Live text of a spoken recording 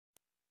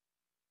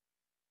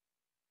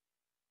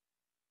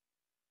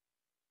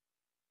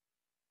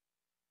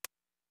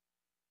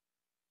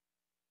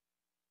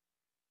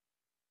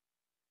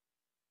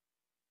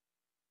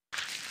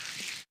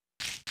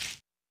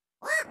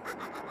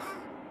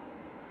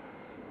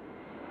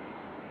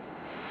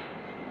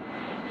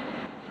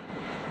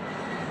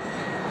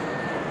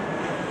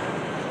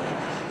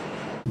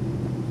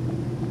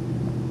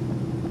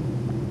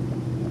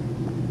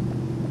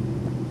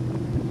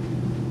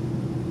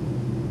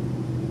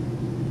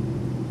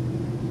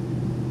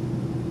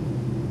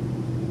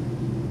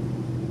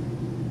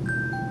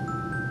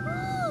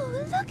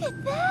Look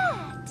at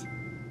that!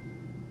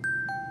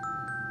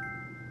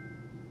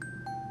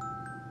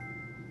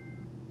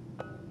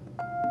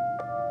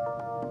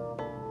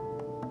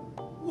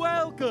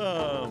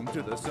 Welcome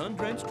to the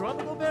sun-drenched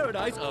tropical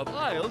paradise of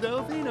Isle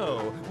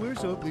Delfino. We're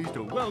so pleased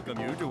to welcome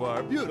you to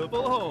our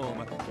beautiful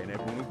home.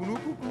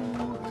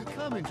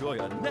 Come enjoy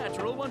a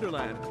natural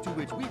wonderland to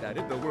which we've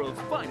added the world's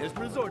finest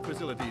resort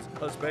facilities,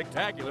 a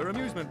spectacular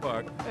amusement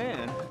park,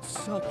 and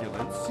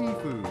succulent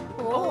seafood.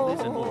 All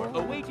this and more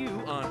await you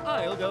on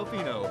Isle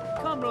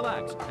Delfino. Come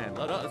relax and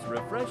let us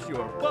refresh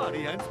your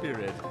body and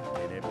spirit.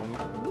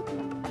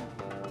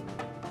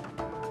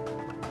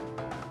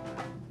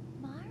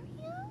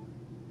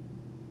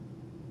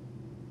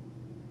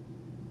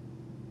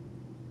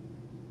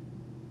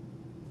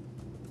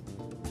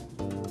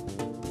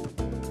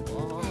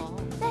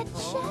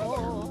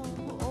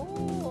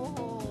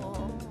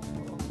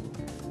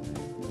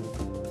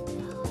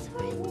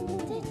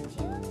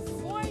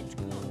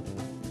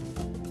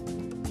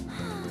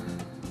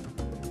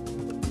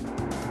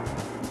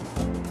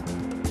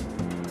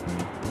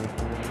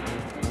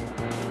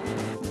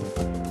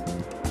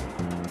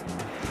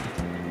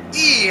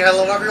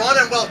 Hello everyone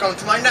and welcome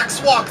to my next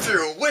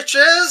walkthrough, which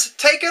is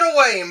Take It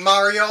Away,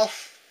 Mario!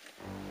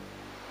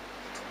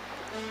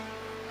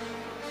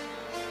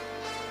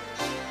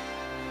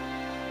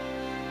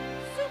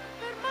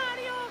 Super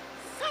Mario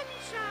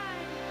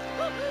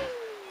Sunshine!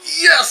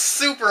 Yes,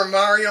 Super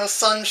Mario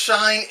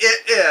Sunshine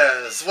it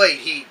is! Wait,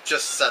 he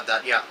just said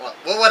that, yeah,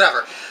 well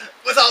whatever.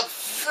 Without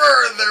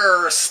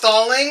further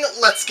stalling,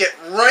 let's get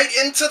right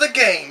into the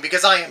game,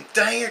 because I am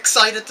dang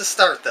excited to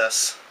start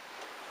this.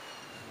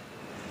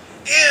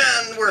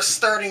 And we're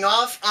starting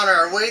off on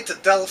our way to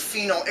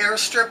Delfino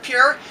Airstrip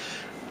here.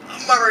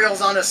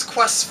 Mario's on his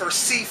quest for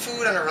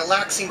seafood and a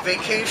relaxing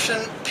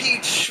vacation.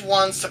 Peach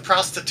wants to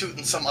prostitute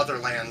in some other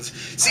lands.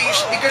 See,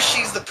 because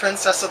she's the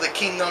princess of the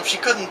kingdom, she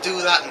couldn't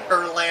do that in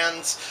her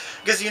lands.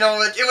 Because, you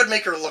know, it would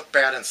make her look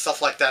bad and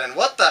stuff like that. And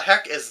what the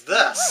heck is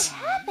this?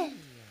 What happened?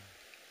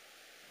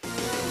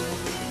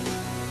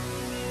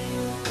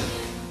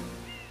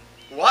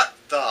 What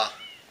the?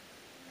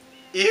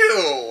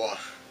 Ew!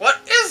 What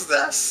is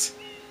this?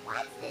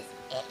 What's this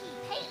icky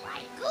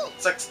paint-like goop?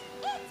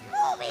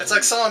 It's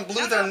like someone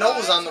blew their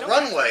nose on the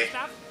runway.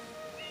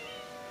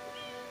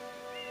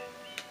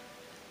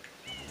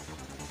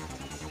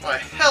 Why,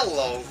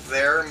 hello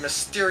there,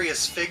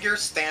 mysterious figure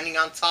standing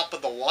on top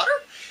of the water?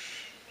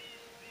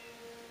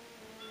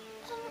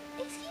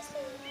 Excuse me,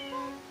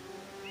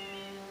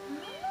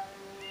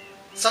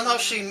 Somehow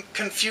she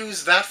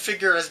confused that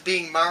figure as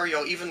being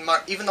Mario, even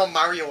though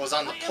Mario was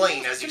on the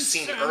plane, as you've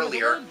seen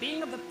earlier. The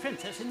being of the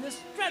princess in this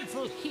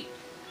dreadful heat.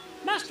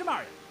 Master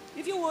Mario,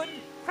 if you would,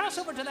 cross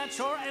over to that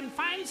shore and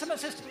find some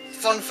assistance.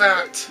 Fun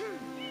fact,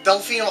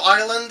 Delfino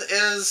Island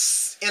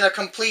is in a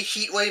complete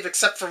heat wave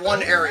except for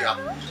one area.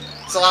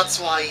 So that's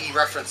why he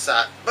referenced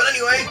that. But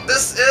anyway,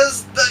 this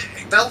is the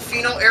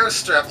Delfino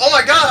Airstrip. Oh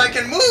my god, I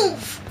can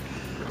move!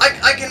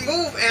 I can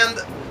move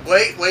and...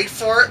 Wait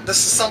for it. This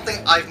is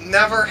something I've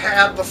never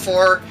had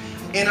before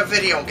in a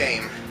video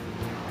game.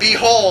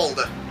 Behold!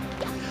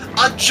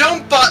 A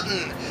jump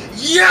button!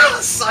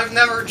 Yes! I've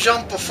never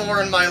jumped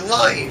before in my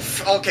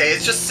life! Okay,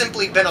 it's just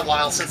simply been a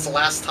while since the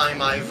last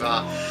time I've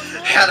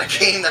had a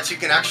game that you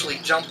can actually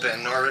jump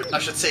in, or I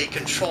should say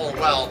control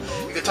well.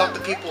 You can talk to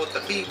people with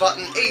the B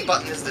button. A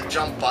button is the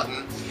jump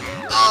button.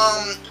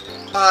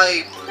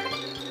 By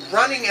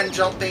running and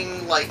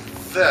jumping like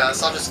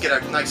this, I'll just get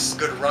a nice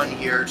good run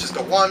here. Just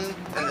go one,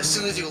 and as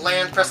soon as you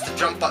land, press the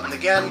jump button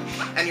again,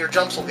 and your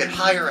jumps will get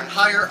higher and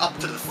higher up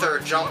to the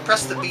third jump.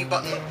 Press the B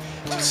button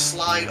to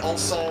slide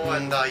also,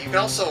 and you can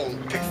also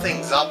pick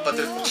things up, but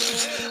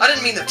I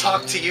didn't mean to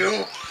talk to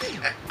you.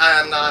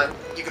 And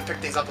you can pick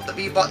things up with the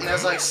B button,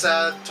 as I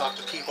said, talk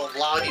to people,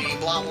 blah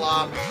blah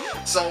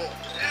blah. So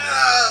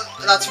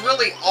that's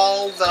really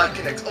all that I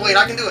can... Oh wait,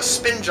 I can do a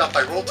spin jump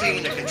by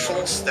rotating the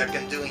control stick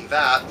and doing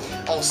that.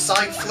 Oh,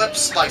 side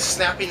flips by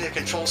snapping the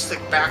control stick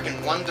back in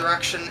one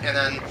direction and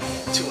then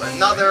to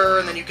another,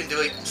 and then you can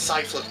do a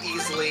side flip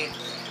easily.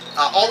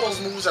 All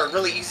those moves are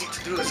really easy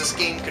to do as this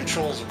game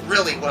controls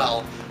really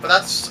well. But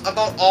that's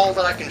about all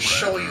that I can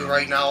show you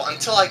right now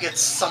until I get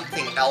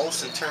something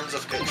else in terms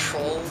of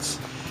controls.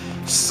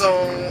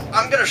 So,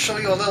 I'm going to show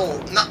you a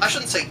little, I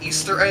shouldn't say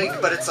Easter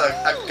egg, but it's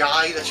a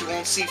guy that you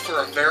won't see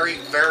for a very,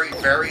 very,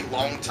 very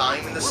long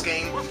time in this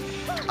game.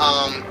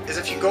 Is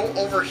if you go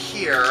over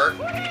here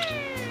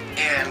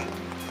and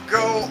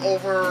go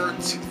over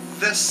to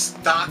this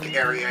dock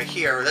area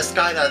here, this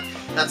guy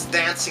that's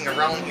dancing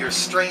around here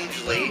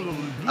strangely,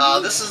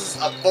 this is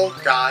a boat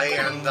guy,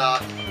 and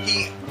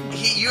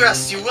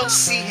yes, you will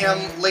see him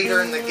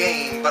later in the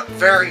game, but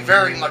very,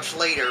 very much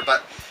later,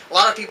 but a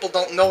lot of people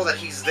don't know that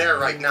he's there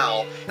right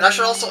now. And I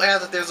should also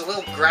add that there's a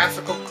little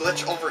graphical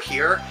glitch over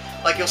here.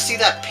 Like, you'll see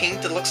that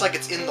paint that looks like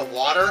it's in the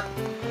water,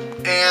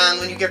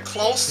 and when you get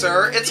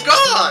closer, it's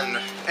gone!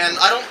 And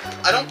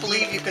I don't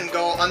believe you can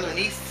go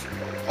underneath,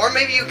 or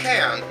maybe you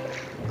can.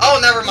 Oh,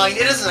 never mind,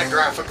 it isn't a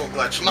graphical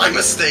glitch. My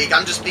mistake,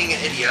 I'm just being an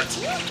idiot.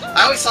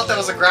 I always thought that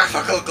was a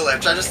graphical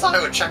glitch. I just thought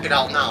I would check it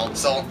out now,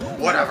 so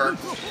whatever. And,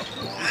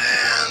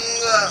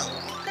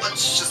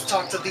 let's just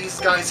talk to these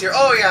guys here.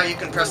 Oh yeah, you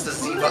can press the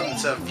Z button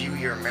to view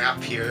your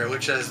map here,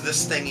 which is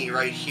this thingy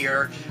right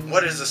here.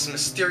 What is this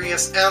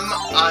mysterious M?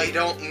 I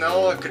don't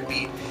know. It could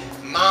be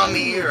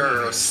Mommy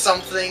or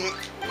something.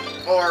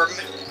 Or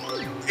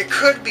it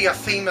could be a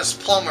famous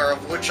plumber,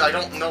 of which I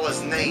don't know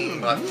his name,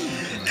 but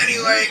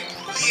anyway,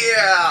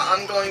 yeah,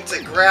 I'm going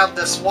to grab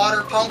this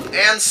water pump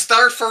and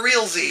start for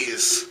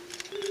realsies.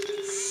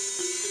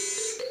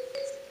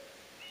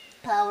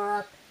 Power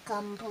up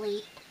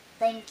complete.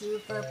 Thank you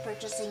for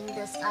purchasing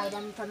this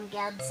item from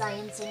Gad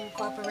Science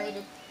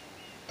Incorporated.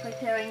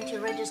 Preparing to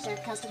register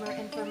customer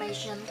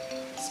information.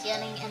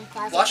 Scanning and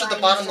classifying. Watch at the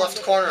bottom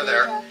left corner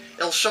there. data.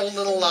 It'll show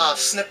little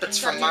snippets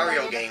from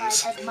Mario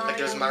games. Like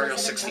there's Mario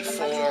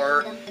 64.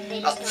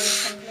 Oh,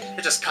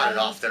 it just cut it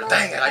off there.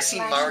 Dang it, I see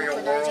Mario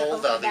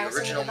World, the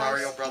original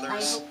Mario I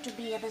Brothers. hope to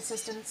be of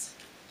assistance.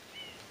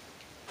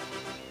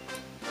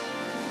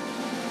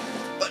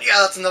 But yeah,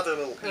 that's another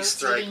little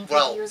Easter egg.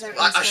 Well,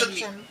 I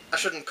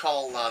shouldn't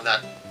call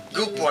that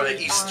goop one an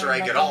Easter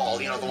egg at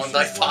all. You know, the one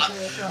that I thought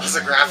was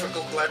a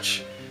graphical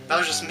glitch. That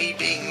was just me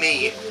being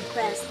me. If you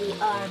press the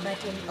R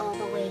button all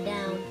the way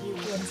down, you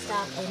can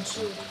stop and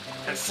shoot.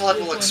 And Flood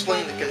will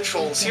explain the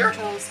controls here.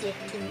 Control stick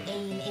to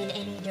aim in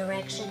any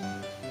direction.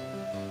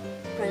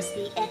 Press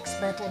the X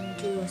button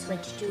to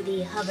switch to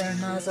the hover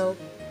nozzle.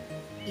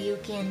 You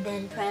can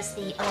then press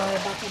the R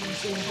button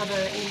to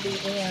hover in the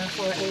air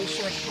for a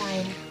short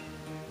time.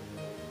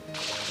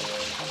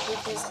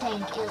 If this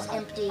tank is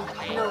empty,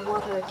 no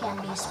water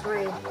can be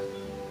sprayed.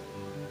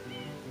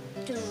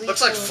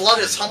 Looks like Flood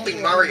is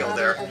humping Mario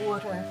there.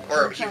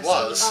 Or he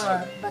was.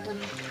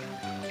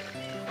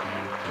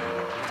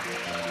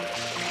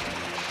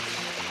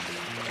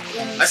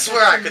 I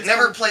swear I could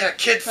never play a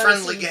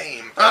kid-friendly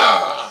game.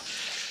 Ah!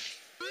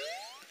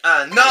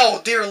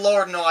 No, dear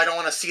Lord, no, I don't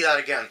want to see that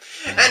again.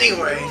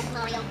 Anyway,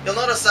 you'll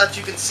notice that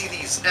you can see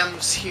these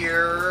M's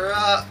here.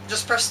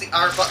 Just press the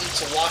R button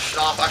to wash it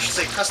off. I should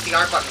say press the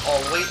R button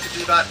all the way to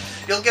do that.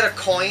 You'll get a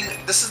coin.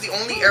 This is the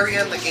only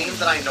area in the game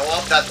that I know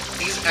of that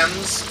these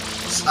M's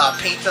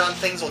painted on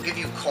things will give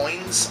you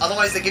coins.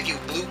 Otherwise, they give you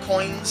blue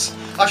coins.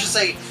 I should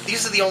say,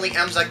 these are the only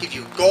M's that give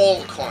you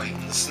gold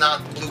coins,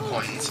 not blue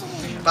coins.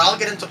 But I'll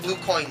get into blue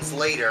coins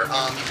later.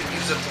 You can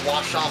use it to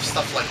wash off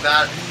stuff like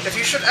that. If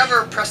you should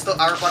ever press the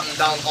R button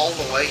down all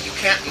the way, you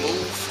can't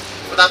move.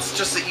 But that's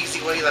just the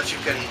easy way that you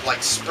can,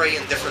 like, spray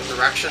in different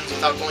directions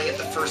without going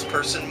into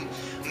first-person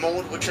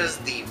mode, which is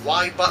the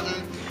Y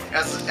button.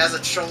 As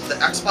it shows, the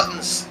X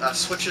button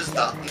switches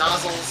the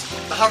nozzles.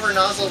 The hover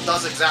nozzle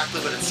does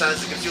exactly what it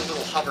says. It gives you a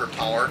little hover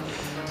power.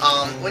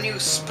 When you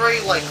spray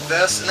like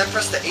this, and then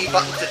press the A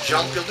button to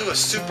jump, you'll do a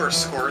super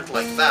squirt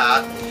like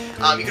that.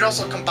 You can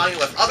also combine it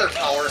with other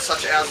powers,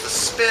 such as the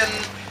spin,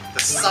 the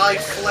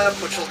side flip,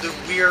 which will do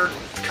weird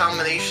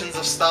combinations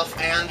of stuff,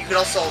 and you can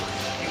also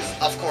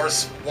use, of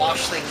course,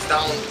 wash things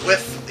down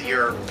with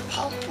your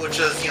pump, which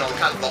is, you know,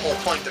 kind of the whole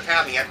point of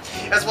having it,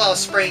 as well as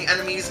spraying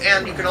enemies,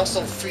 and you can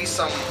also free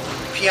some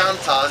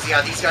piantas.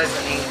 Yeah, these guys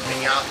are named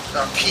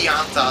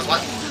piantas.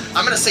 What?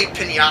 I'm gonna say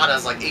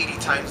pinatas like 80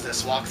 times in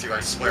this walkthrough,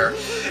 I swear.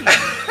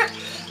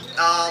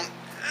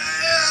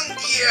 And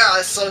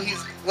yeah, so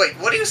he's... Wait,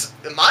 what are you...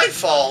 My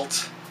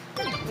fault?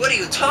 What are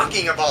you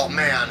talking about,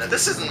 man?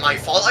 This isn't my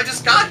fault, I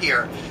just got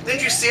here.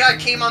 Didn't you see I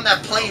came on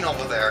that plane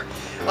over there?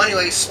 Well,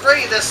 anyway,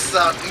 spray this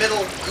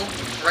middle goop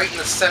right in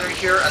the center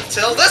here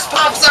until this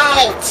pops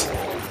out!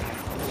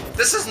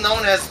 This is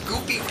known as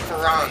Goopy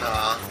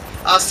Piranha.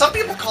 Some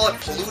people call it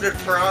Polluted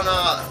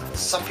Piranha,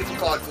 some people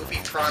call it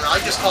Goopy Piranha, I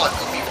just call it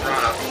Goopy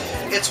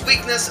Piranha. Its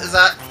weakness is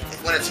that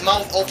when its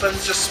mouth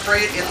opens, just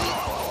spray it in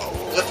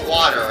with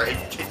water. It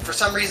for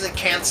some reason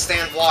can't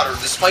stand water,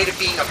 despite it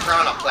being a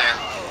piranha plant.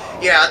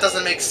 Yeah, it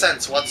doesn't make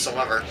sense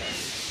whatsoever.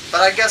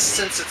 But I guess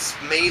since it's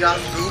made out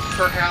of goop,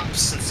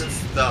 perhaps, and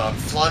since the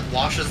flood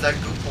washes that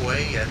goop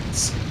away,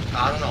 it's...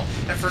 I don't know.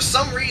 And for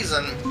some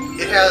reason,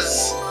 it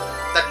has...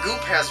 That goop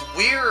has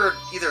weird,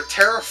 either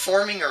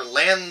terraforming or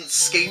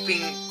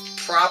landscaping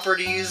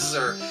properties,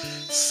 or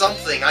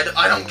something.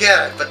 I don't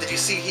get it, but did you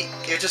see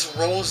it just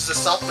rolls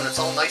this up and it's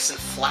all nice and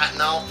flat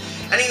now?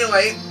 And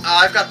anyway,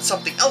 I've got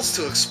something else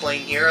to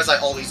explain here, as I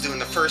always do in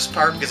the first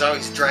part, because I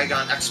always drag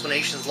on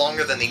explanations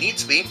longer than they need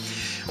to be.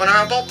 When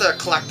I'm about to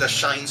collect the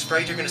Shine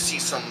Sprite, you're going to see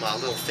some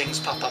little things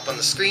pop up on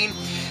the screen.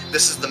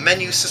 This is the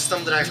menu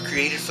system that I've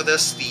created for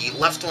this. The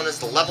left one is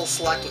the level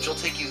select, which will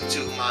take you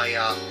to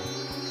my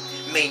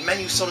main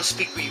menu, so to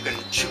speak, where you can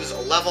choose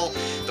a level.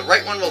 The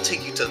right one will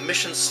take you to the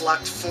mission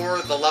select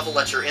for the level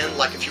that you're in.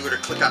 Like if you were to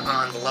click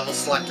on the level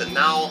selected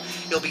now,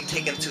 you'll be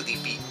taken to the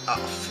I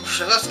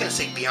was going to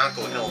say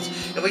Bianco Hills.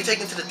 You'll be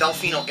taken to the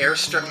Delfino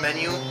Airstrip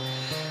menu.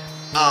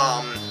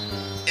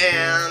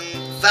 And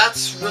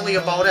that's really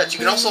about it. You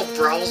can also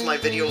browse my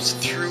videos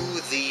through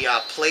the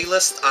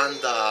playlist on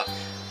the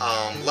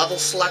level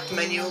select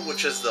menu,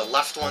 which is the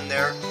left one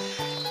there.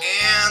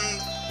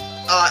 And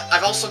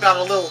I've also got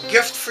a little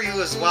gift for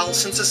you as well,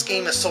 since this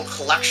game is so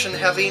collection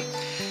heavy.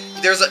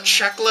 There's a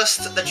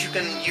checklist that you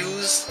can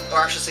use, or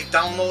I should say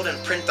download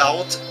and print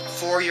out,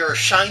 for your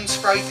Shine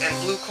Sprite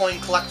and Blue Coin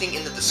collecting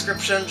in the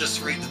description.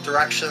 Just read the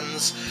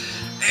directions.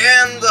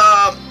 And,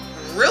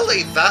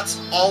 really, that's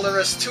all there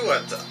is to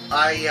it.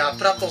 I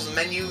put up those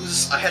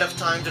menus ahead of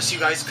time just so you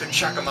guys could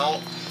check them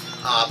out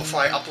before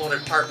I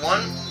uploaded part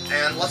 1.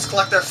 And let's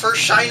collect our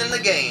first shine in the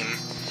game.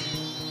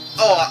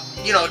 Oh,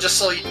 you know, just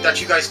so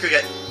that you guys could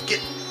get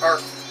or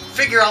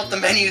figure out the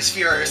menus for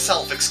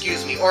yourself,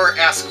 excuse me, or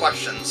ask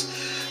questions.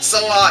 So,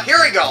 here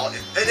we go.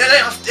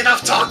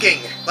 Enough talking.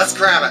 Let's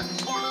grab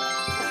it.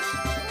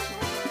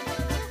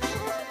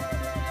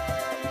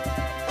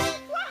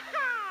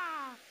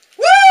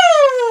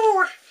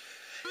 Woo!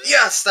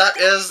 Yes, that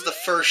is the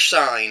first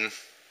shine.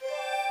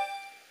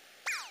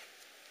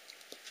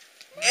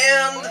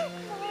 And...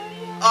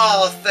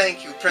 oh,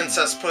 thank you,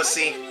 Princess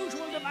Pussy.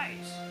 Unusual device.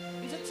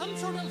 Is it some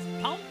sort of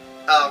pump?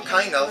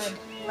 Kind of.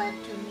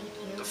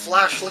 The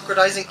Flash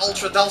Liquidizing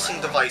Ultra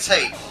Dowsing Device.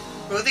 Hey,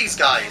 who are these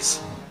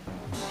guys?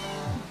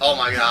 Oh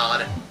my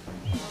god.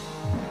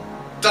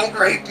 Don't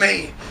rape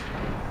me!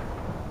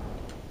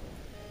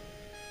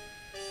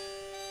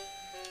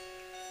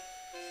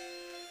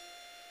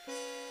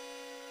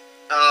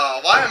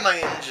 Why am I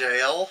in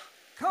jail?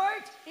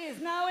 Court is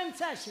now in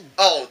session.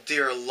 Oh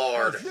dear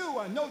lord. As you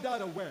are no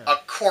doubt aware, A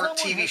court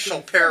TV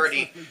show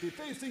parody.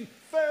 Defacing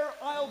Fair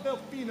Isle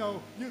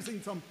Delfino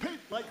using some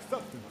paint-like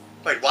substance.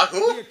 Wait, what?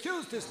 Who? The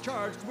accused is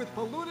charged with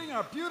polluting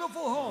our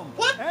beautiful home.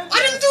 What? And I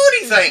didn't do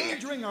anything!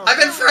 endangering our I've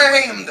been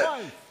very framed!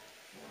 life.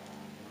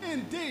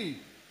 Indeed.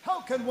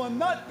 How can one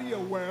not be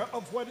aware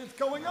of what is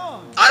going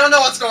on? I don't know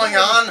what's going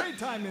During on.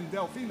 daytime in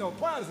Delfino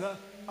Plaza,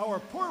 our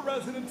poor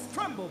residents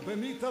tremble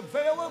beneath a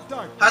veil of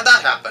darkness. How'd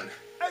that happen?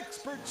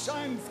 Expert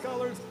shine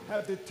scholars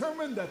have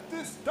determined that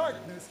this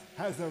darkness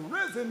has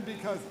arisen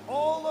because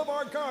all of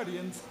our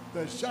guardians,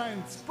 the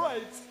shine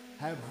sprites,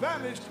 have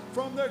vanished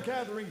from their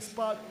gathering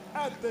spot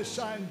at the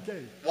shine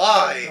gate.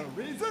 Why?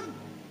 The reason?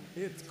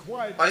 It's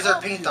quite Why is there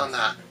obvious. paint on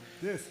that?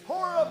 This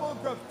horrible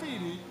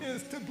graffiti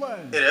is to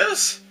blame. It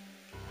is?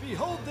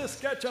 Behold this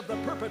sketch of the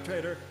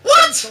perpetrator.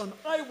 What? based on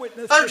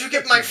eyewitness How did you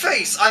get my description.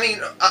 face? I mean,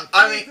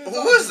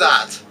 who is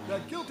that? The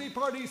guilty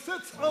party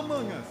sits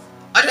among us.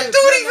 I didn't do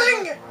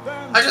anything!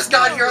 I just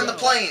got here on the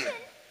plane.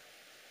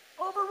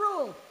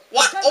 Overruled.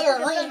 What?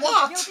 Defendant Overruled is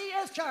what? Guilty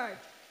as charged.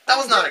 That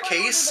was not a I hereby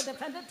order case. the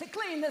defendant to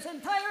clean this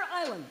entire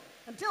island.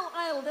 Until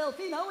Isle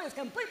Delfino is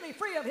completely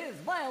free of his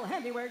vile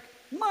handiwork,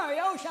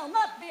 Mario shall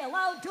not be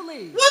allowed to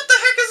leave. What the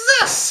heck is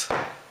this?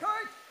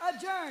 Court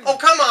adjourned. Oh,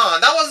 come on.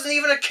 That wasn't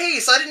even a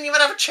case. I didn't even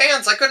have a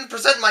chance. I couldn't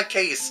present my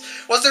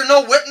case. Was there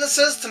no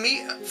witnesses to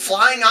me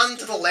flying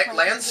onto the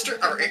land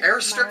strip or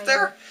airstrip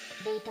there?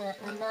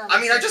 I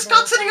mean, I just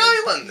got to the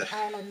island. The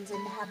island's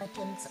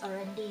inhabitants are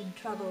indeed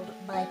troubled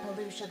by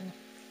pollution,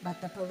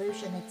 but the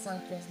pollution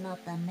itself is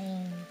not the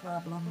main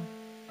problem.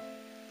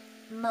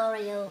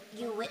 Mario,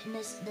 you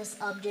witnessed this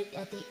object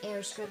at the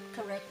airstrip,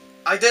 correct?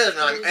 I did, It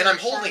is and I'm a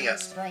holding shine it.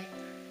 Sprite.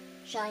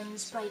 Shine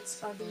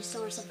sprites are the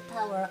source of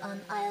power on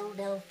Isle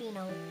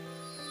Delfino.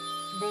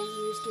 They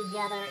used to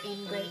gather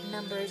in great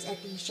numbers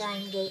at the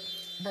Shine Gate,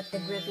 but the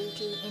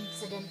graffiti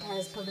incident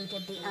has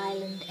polluted the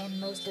island and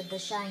most of the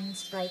Shine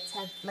sprites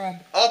have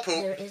fled. Oh,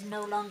 poop. There is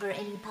no longer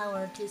any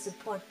power to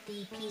support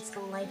the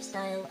peaceful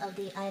lifestyle of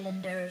the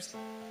islanders.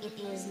 It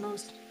is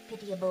most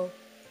pitiable.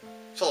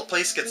 So the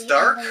place gets The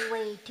dark? only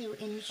way to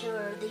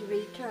ensure the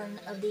return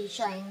of the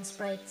Shine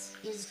Sprites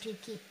is to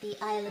keep the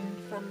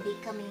island from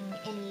becoming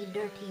any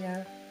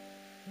dirtier.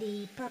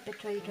 The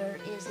perpetrator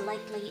is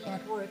likely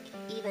at work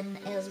even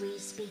as we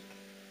speak.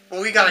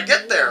 Well, we gotta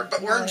get there,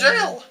 but we're in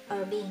jail.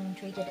 Are being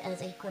treated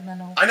as a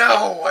criminal. I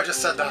know, I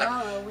just said that.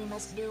 Tomorrow we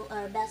must do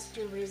our best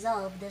to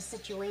resolve this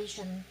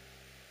situation.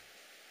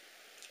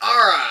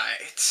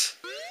 Alright.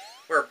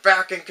 We're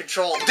back in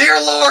control. Dear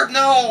Lord,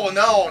 no,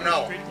 no,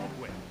 no.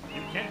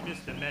 You can't miss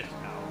the mess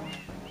now.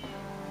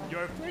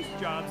 Your first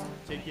job's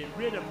to get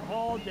rid of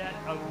all that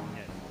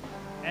ugliness.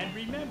 And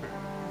remember,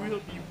 we'll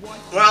be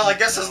watching... Well, I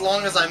guess as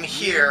long as I'm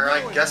here,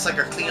 I guess I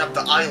could clean up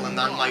the island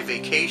on my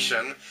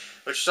vacation,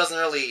 which doesn't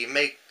really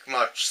make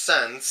much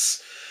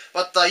sense.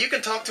 But you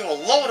can talk to a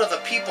load of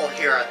the people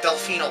here at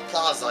Delfino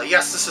Plaza.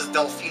 Yes, this is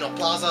Delfino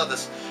Plaza,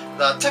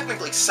 the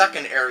technically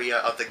second area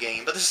of the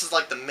game, but this is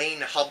like the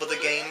main hub of the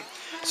game.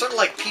 Sort of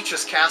like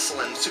Peach's Castle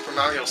in Super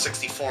Mario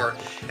 64.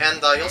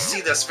 And you'll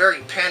see this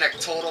very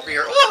panicked Toad over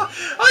here.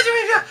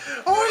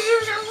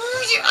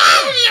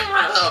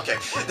 Okay.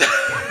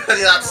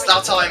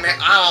 that's how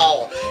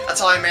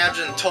I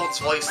imagine Toad's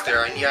voice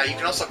there. And yeah, you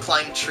can also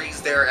climb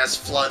trees there, as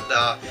Flood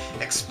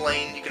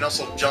explained. You can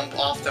also jump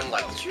off them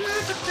like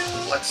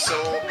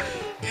so.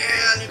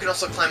 And you can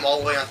also climb all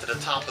the way onto the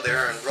top of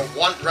there and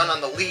run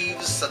on the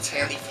leaves. That's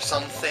handy for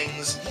some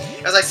things.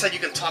 As I said, you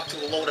can talk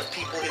to a load of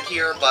people in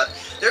here, but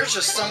there's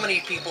just so many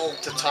people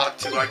to talk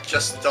to, I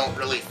just don't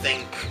really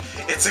think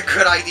it's a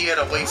good idea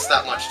to waste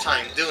that much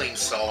time doing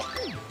so.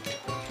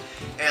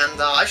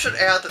 And I should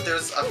add that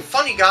there's a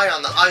funny guy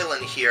on the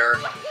island here.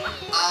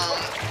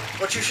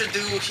 what you should do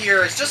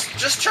here is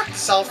just check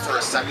this out for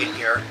a second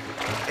here.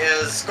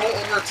 Is go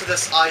over to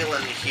this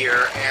island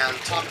here and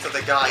talk to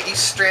the guy. He's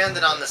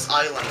stranded on this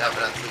island,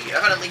 evidently.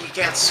 Evidently he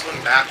can't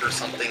swim back or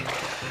something.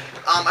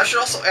 I should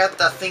also add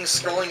that thing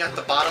scrolling at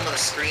the bottom of the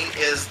screen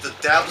is the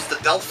DEBS, the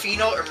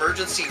Delfino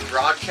Emergency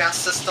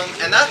Broadcast System,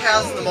 and that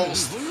has the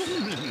most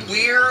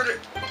weird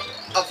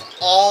of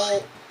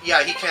all...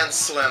 Yeah, he can't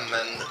swim,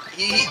 and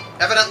he...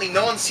 Evidently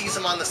no one sees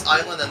him on this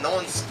island, and no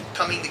one's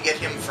coming to get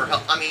him for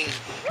help. I mean,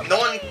 no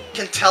one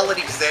can tell that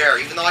he's there,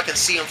 even though I can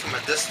see him from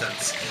a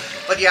distance.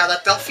 But yeah,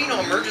 that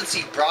Delfino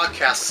Emergency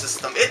Broadcast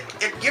System,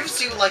 it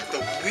gives you, like,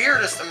 the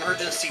weirdest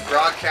emergency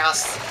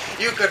broadcasts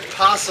you could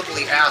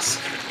possibly ask,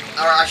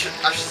 or I should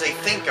say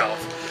think of.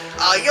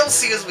 You'll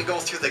see as we go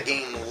through the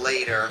game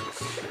later.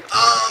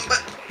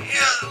 But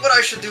yeah, what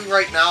I should do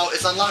right now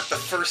is unlock the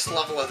first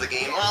level of the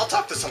game. Well, I'll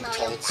talk to some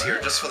toads here,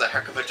 just for the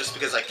heck of it, just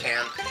because I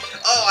can.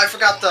 Oh, I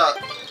forgot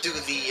to do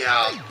the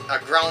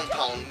ground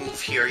pound move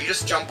here. You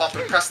just jump up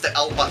and press the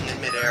L button in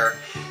midair,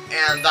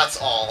 and that's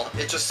all.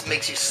 It just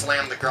makes you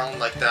slam the ground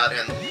like that,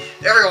 and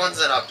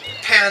everyone's in a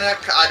panic.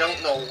 I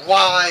don't know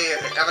why.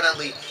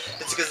 Evidently,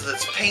 it's because of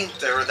this paint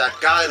there, or that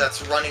guy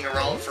that's running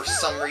around for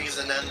some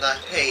reason, and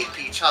hey,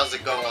 Peach, how's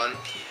it going?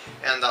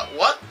 And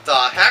what the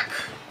heck?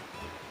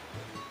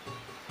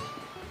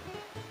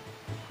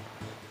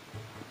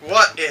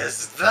 What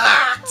is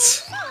that?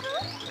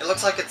 It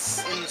looks like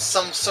it's in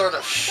some sort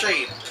of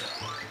shape.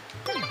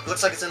 It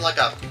looks like it's in like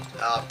a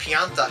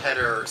pianta head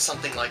or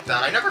something like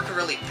that. I never could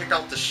really pick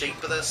out the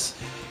shape of this.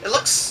 It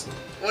looks...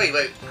 Wait.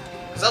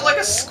 Is that like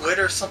a squid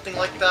or something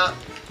like that?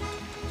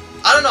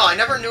 I don't know. I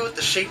never knew what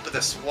the shape of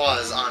this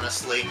was,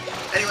 honestly.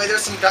 Anyway,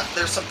 there's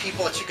some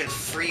people that you can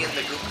free in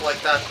the goop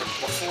like that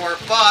before,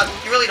 but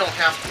you really don't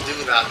have to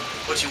do that.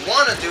 What you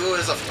want to do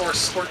is, of course,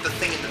 squirt the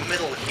thing in the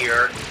middle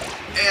here.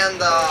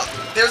 And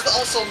there's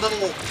also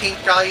little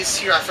pink guys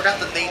here. I forgot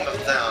the name of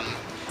them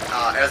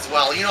as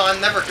well. You know,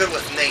 I'm never good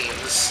with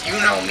names. You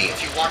know me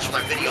if you watched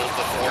my videos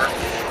before.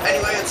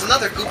 Anyway, it's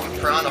another Goopy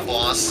Piranha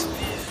boss.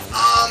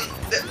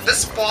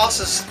 This boss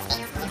is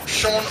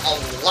shown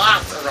a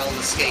lot around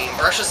this game,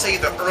 or I should say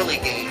the early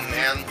game,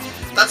 and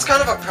that's kind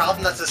of a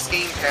problem that this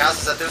game has,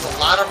 is that there's a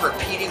lot of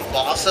repeating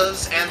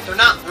bosses, and they're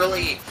not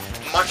really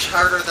much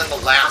harder than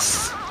the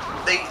last.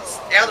 They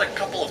add a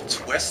couple of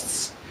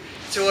twists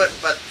to it,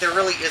 but there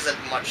really isn't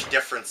much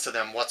difference to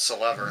them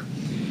whatsoever.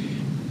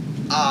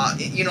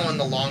 You know, in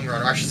the long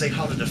run, or I should say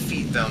how to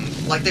defeat them.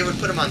 Like, they would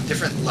put them on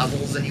different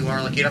levels than you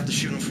are, like you'd have to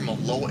shoot them from a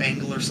low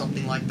angle or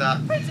something like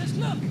that. Princess,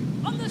 look!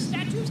 On the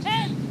statue's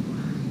head!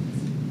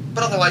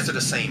 But otherwise they're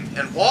the same.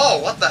 And whoa,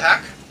 what the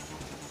heck?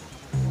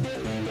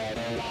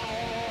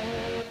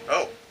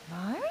 Oh.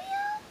 Mario?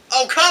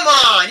 Oh, come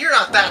on! You're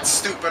not that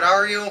stupid,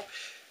 are you?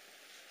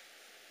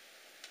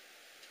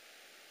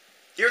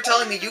 You're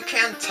telling me you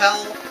can't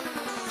tell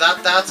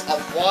that that's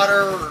a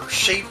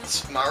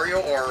water-shaped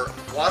Mario, or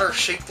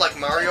water-shaped like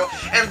Mario?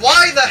 And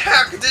why the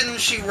heck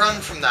didn't she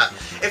run from that?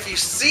 If you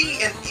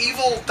see an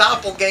evil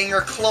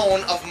doppelganger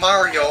clone of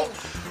Mario,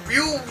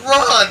 you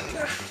run!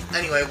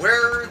 Anyway,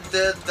 where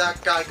did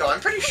that guy go? I'm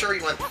pretty sure he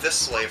went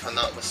this way, if I'm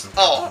not mistaken.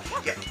 Oh,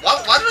 yeah.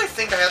 Why did I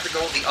think I had to go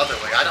the other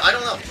way? I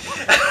don't know.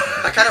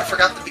 I kind of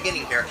forgot the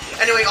beginning here.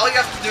 Anyway, all you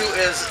have to do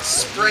is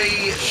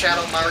spray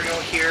Shadow Mario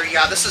here.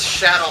 Yeah, this is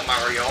Shadow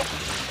Mario.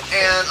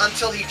 And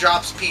until he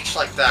drops Peach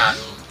like that.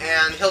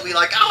 And he'll be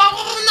like,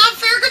 oh, not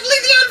fair,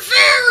 completely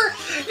unfair!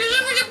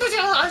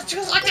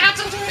 Just like that.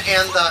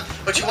 And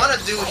what you want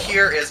to do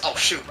here is, oh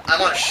shoot,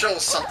 I want to show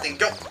something.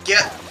 Go,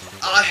 get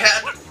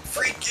ahead.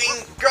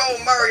 Freaking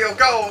go, Mario,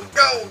 go,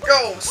 go,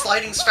 go!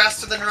 Sliding's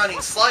faster than running,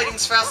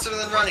 sliding's faster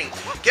than running.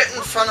 Get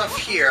in front of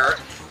here.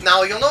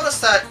 Now, you'll notice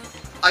that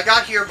I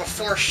got here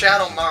before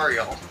Shadow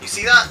Mario. You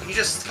see that? He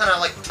just kind of,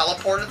 like,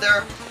 teleported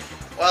there.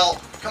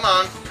 Well, come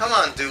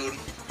on, dude.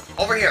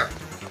 Over here.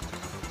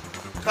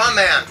 Come on,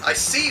 man. I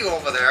see you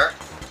over there.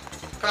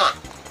 Come on.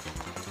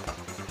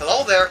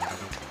 Hello there.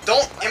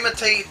 Don't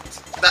imitate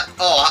that.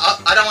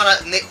 Oh, I don't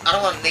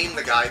want to name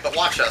the guy, but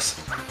watch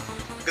us.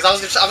 Because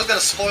I was gonna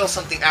spoil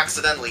something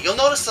accidentally. You'll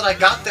notice that I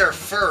got there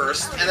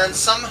first, and then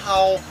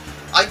somehow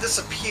I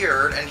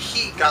disappeared, and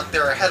he got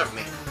there ahead of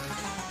me.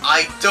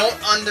 I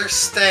don't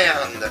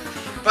understand.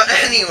 But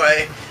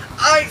anyway,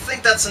 I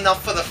think that's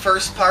enough for the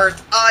first part.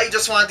 I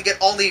just wanted to get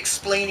all the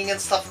explaining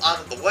and stuff out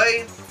of the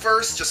way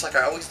first, just like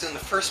I always do in the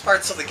first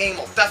part, so the game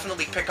will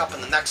definitely pick up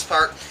in the next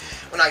part.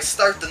 When I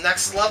start the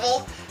next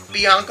level,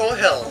 Bianco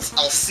Hills.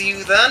 I'll see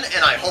you then,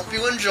 and I hope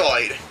you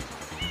enjoyed.